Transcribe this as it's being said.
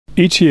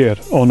Each year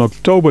on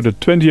October the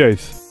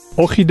 28th,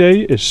 Ogi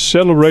Day is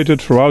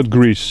celebrated throughout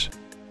Greece,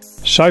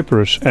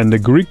 Cyprus and the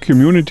Greek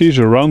communities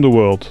around the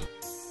world.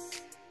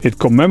 It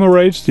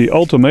commemorates the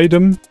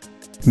ultimatum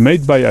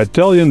made by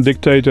Italian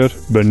dictator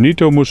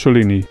Benito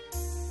Mussolini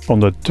on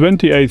the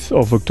 28th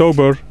of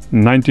October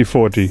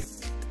 1940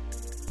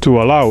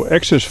 to allow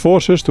Axis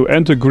forces to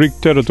enter Greek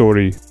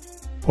territory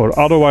or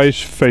otherwise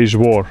face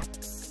war.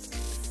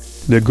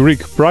 The Greek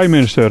Prime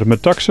Minister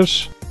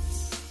Metaxas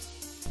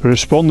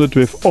responded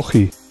with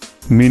Ogi,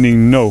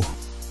 meaning no.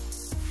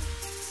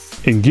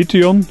 In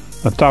Gythion,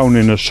 a town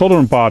in the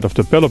southern part of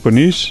the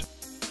Peloponnese,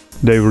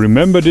 they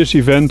remember this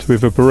event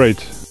with a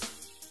parade.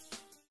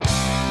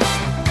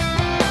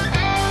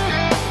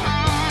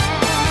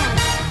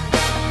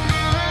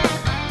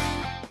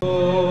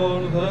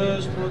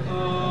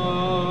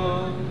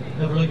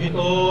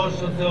 Ευλογητός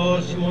ο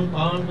Θεός ημών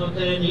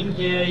πάντοτε νυν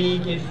και αεί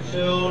και στους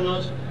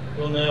αιώνας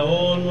των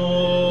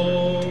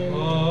αιώνων.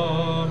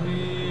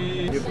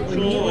 Αμήν.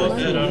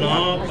 Σώτερ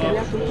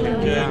ανάπαυσον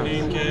και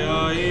νυν και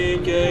αεί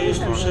και εις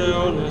τους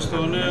αιώνας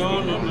των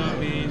αιώνων.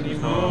 Αμήν.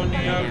 Ημών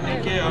η αγνή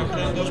και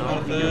αχρέντος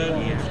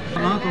παρθένος.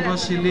 Ανά το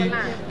βασιλεί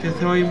και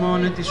Θεό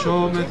ημών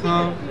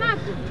ετισόμεθα,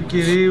 του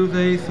Κυρίου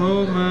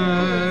δεηθώμε.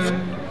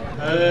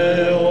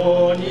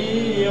 Αιωνία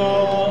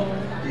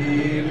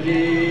η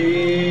μνήμη.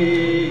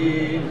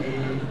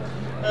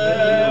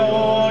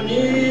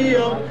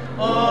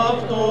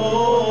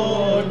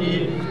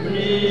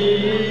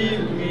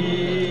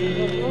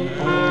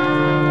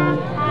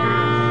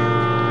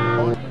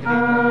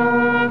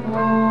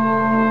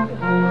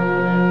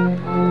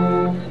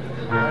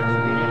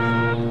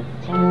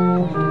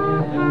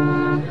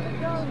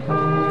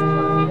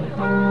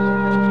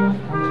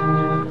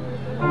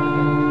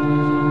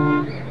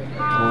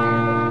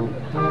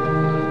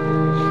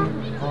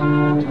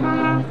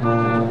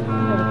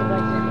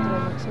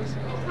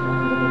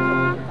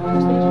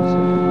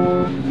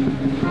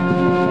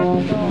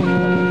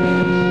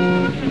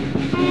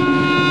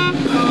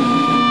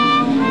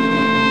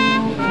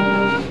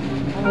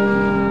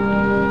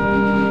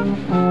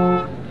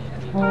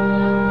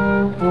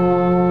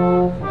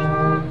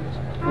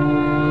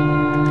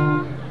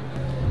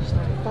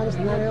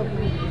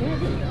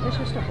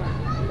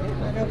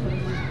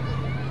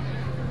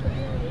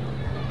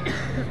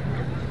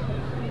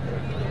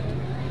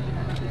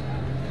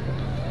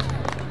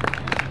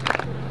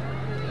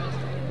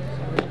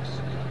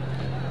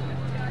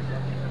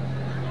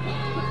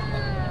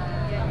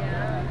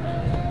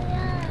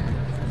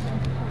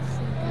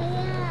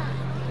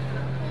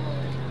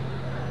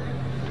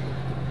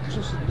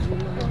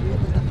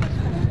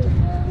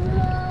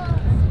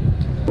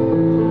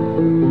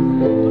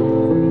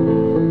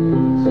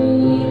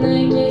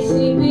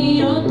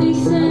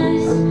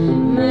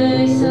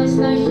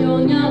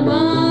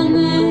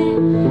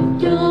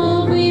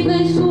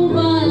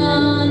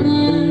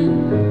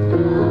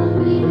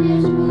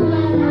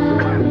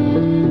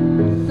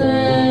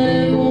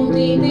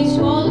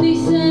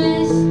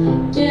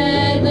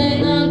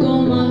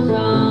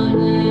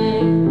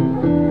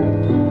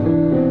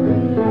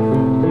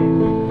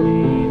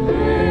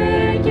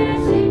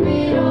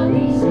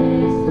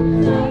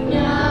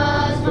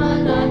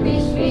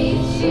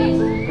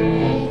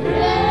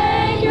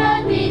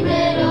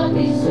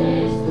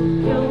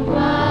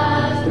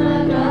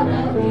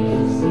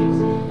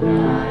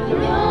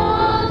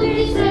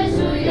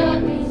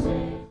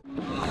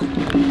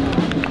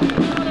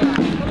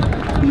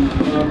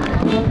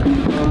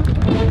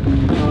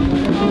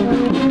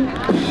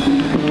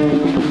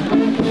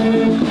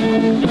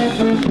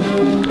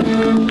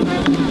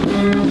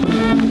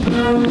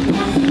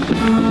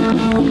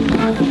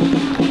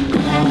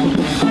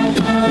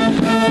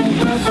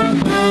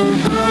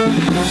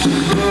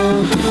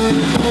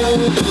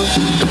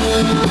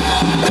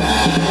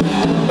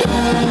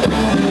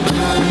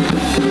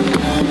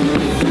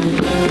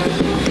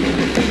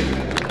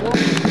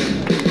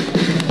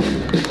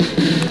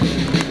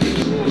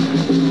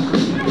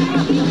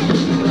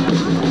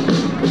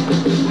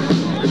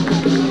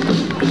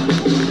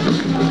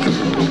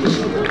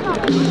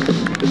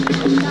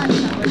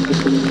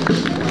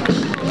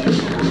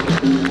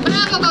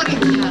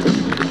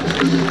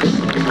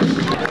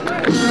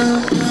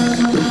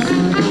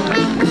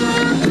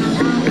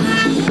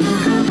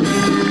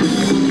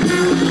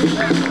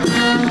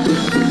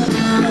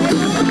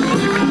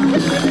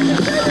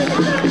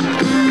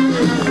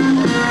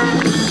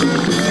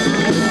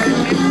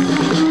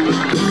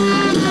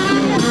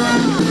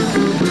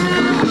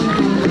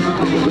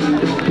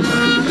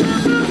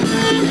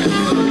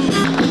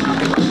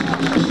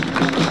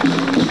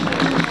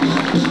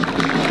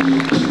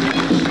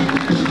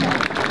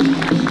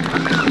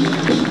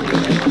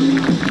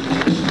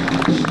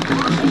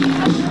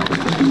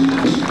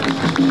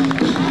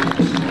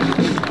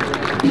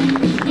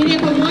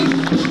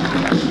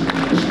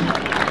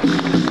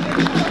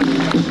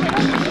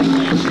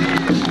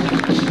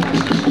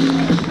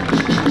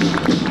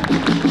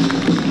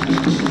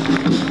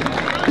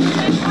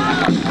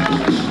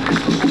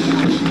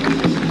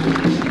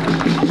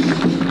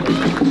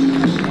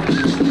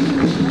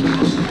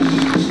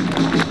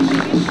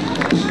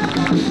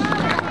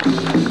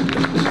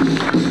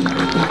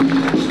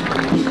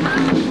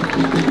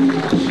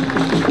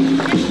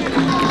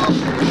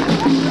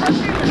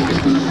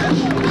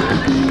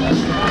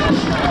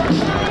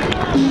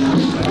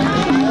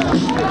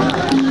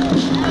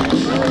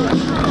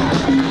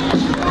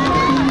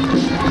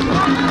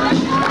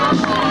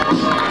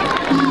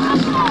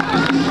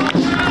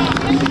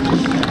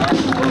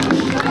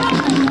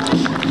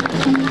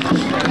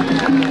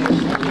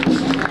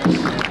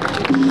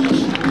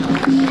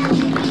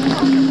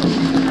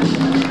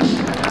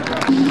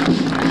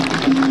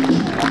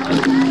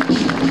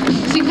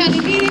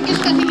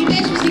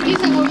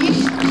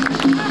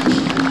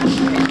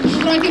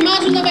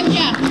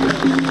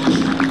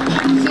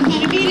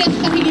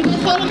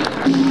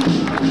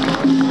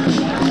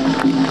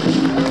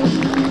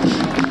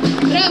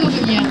 Μπράβο,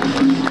 παιδιά.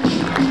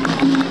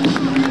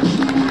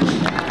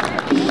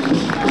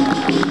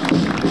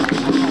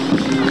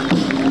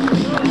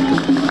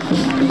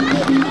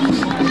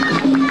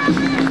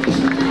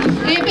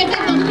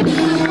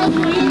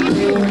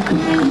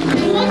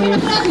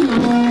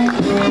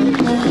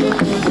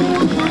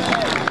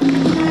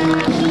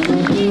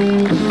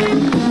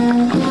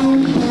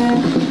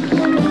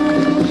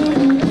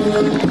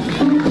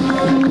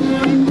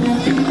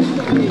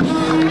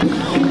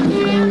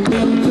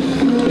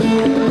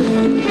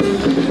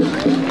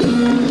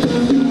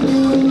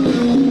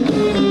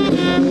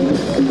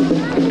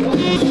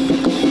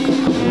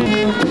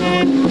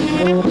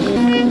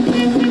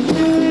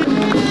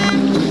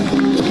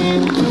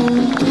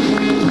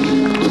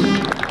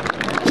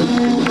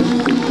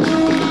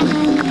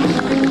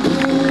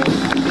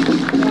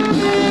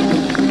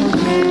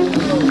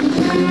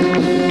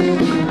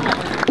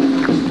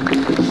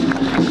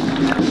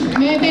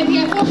 Με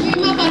παιδιακό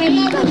βήμα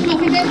παρελάβουν τους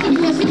μαθητές του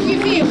Γυμνασίου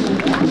Gythion.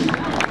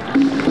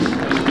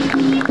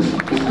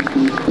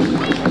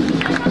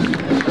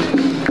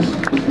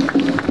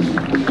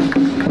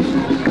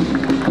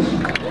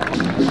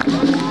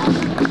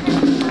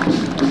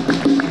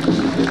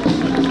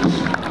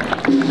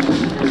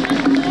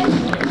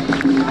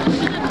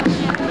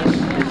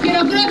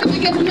 Χειροκρότημα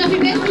για τους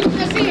μαθητές του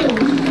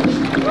Γυμνασίου.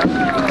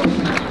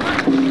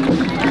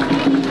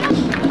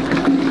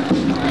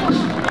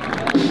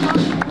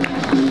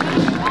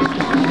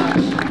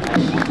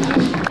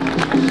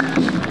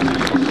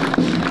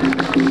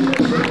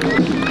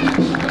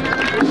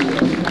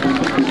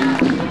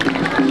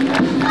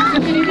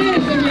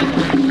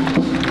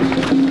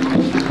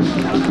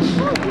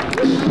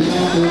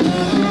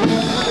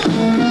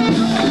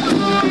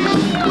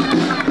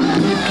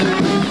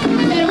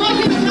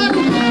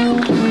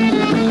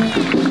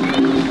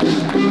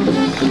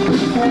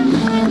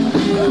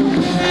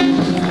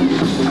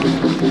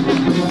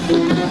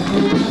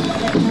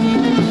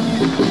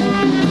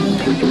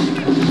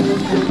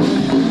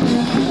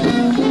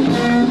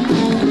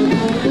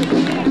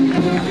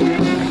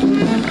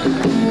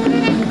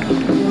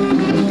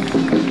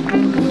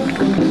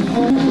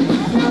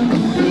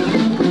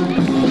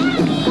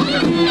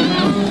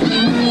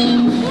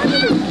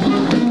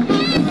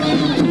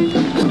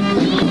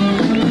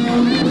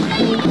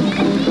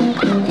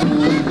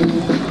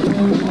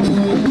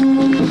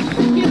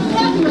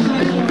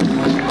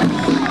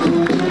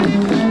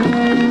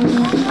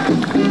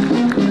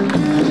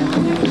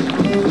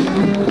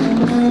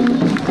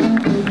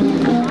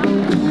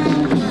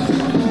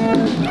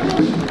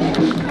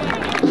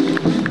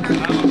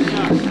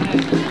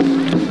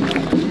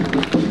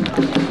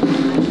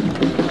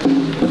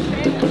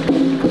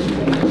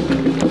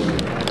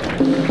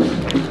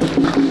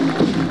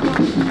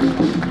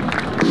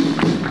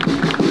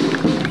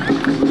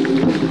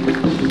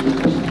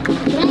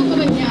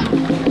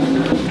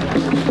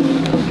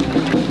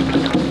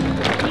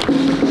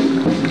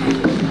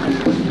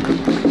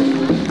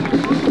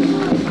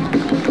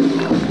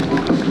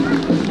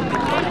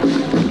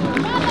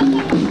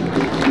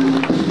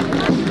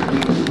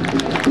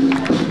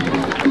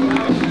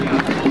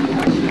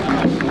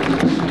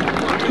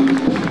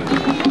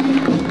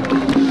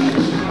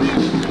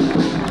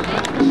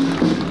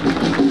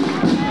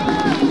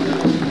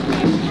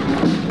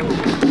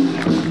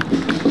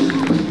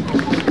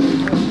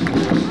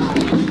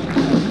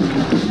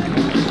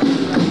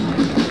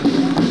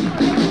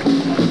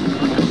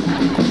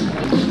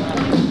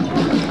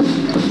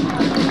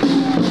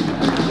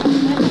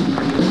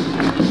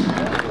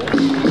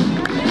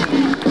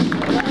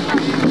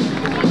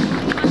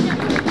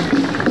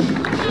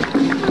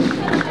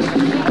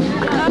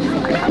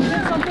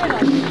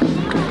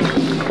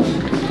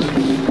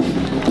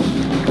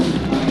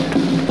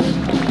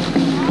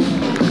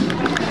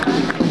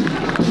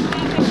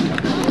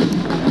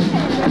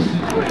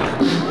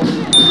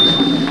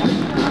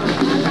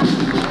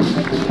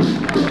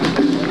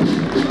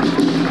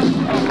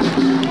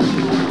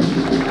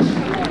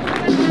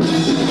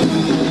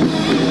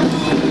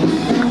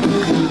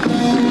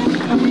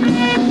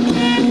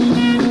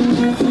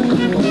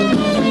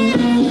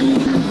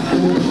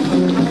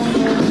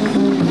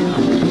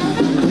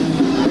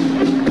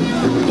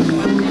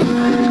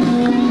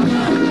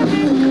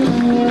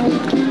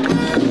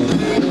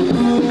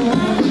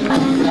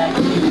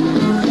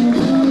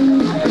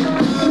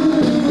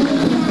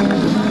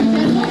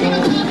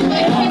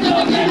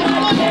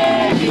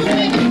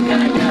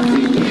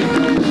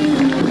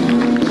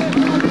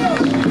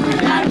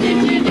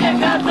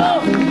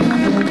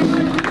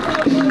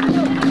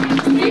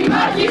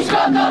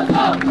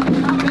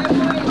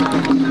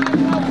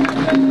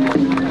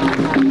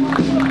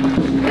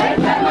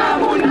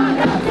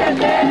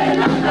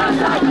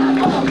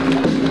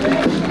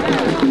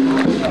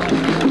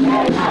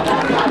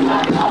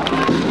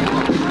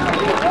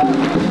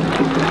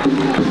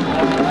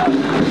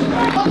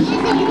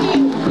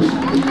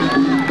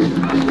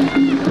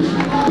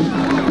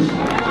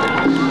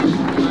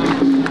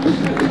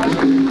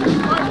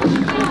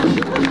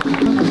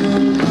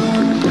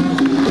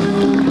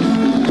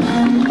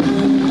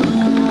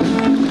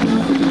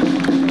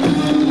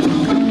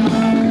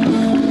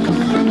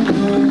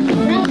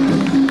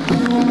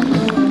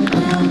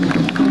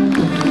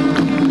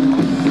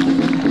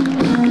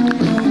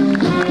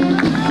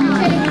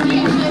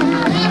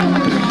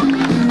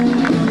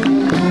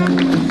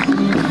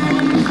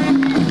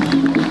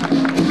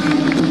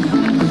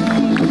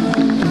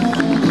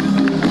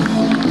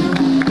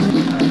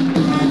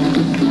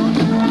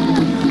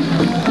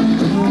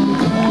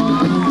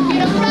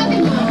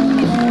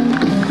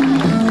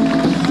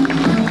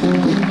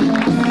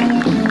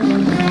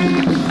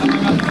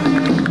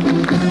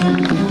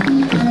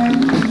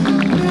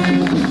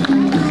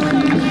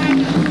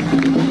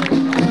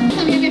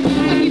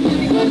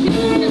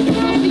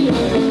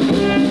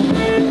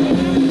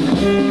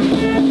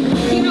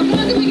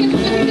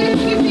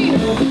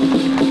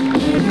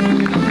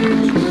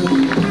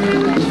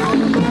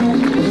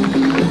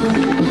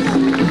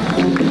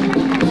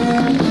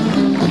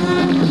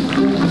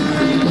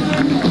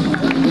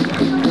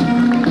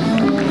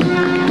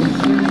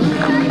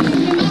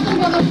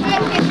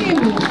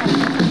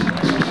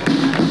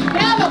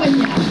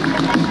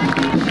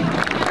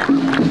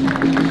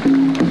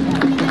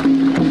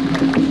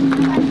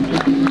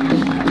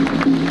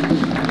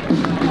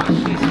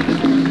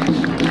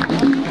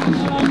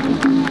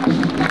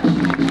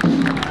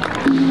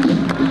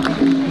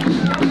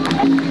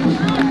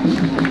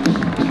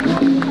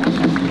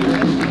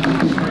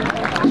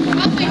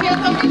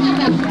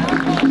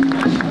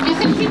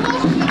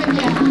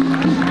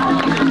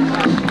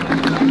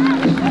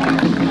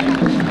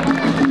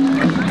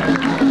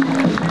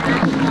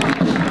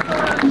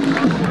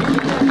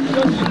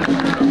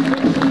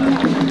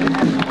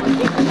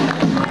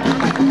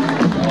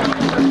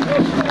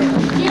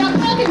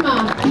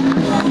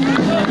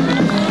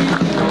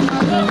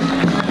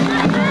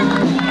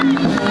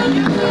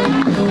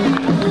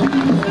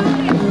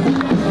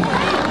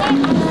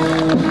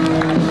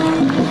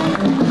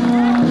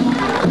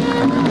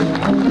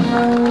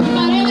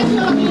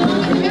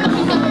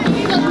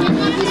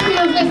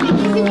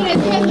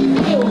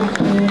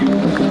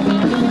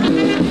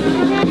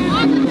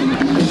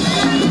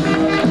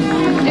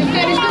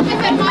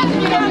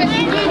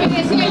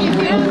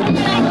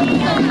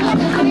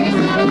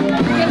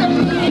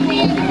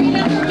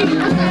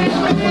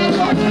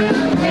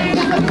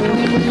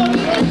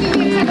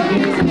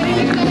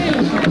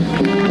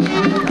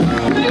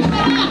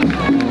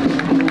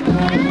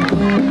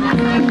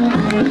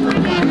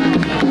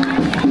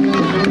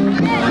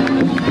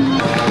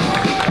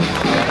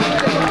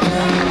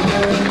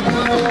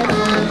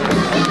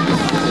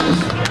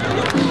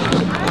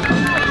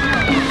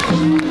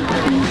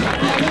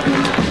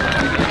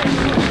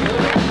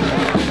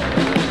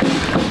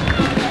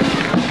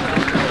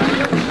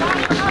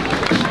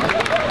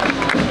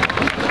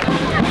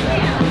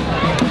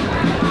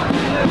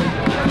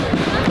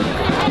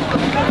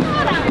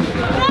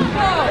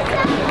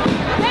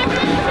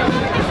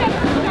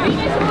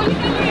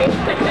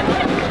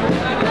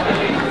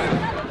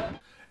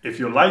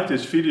 like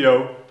this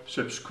video,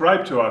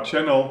 subscribe to our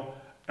channel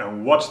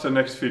and watch the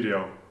next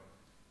video.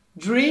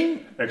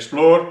 Dream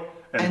Explore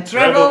and and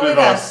travel with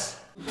us.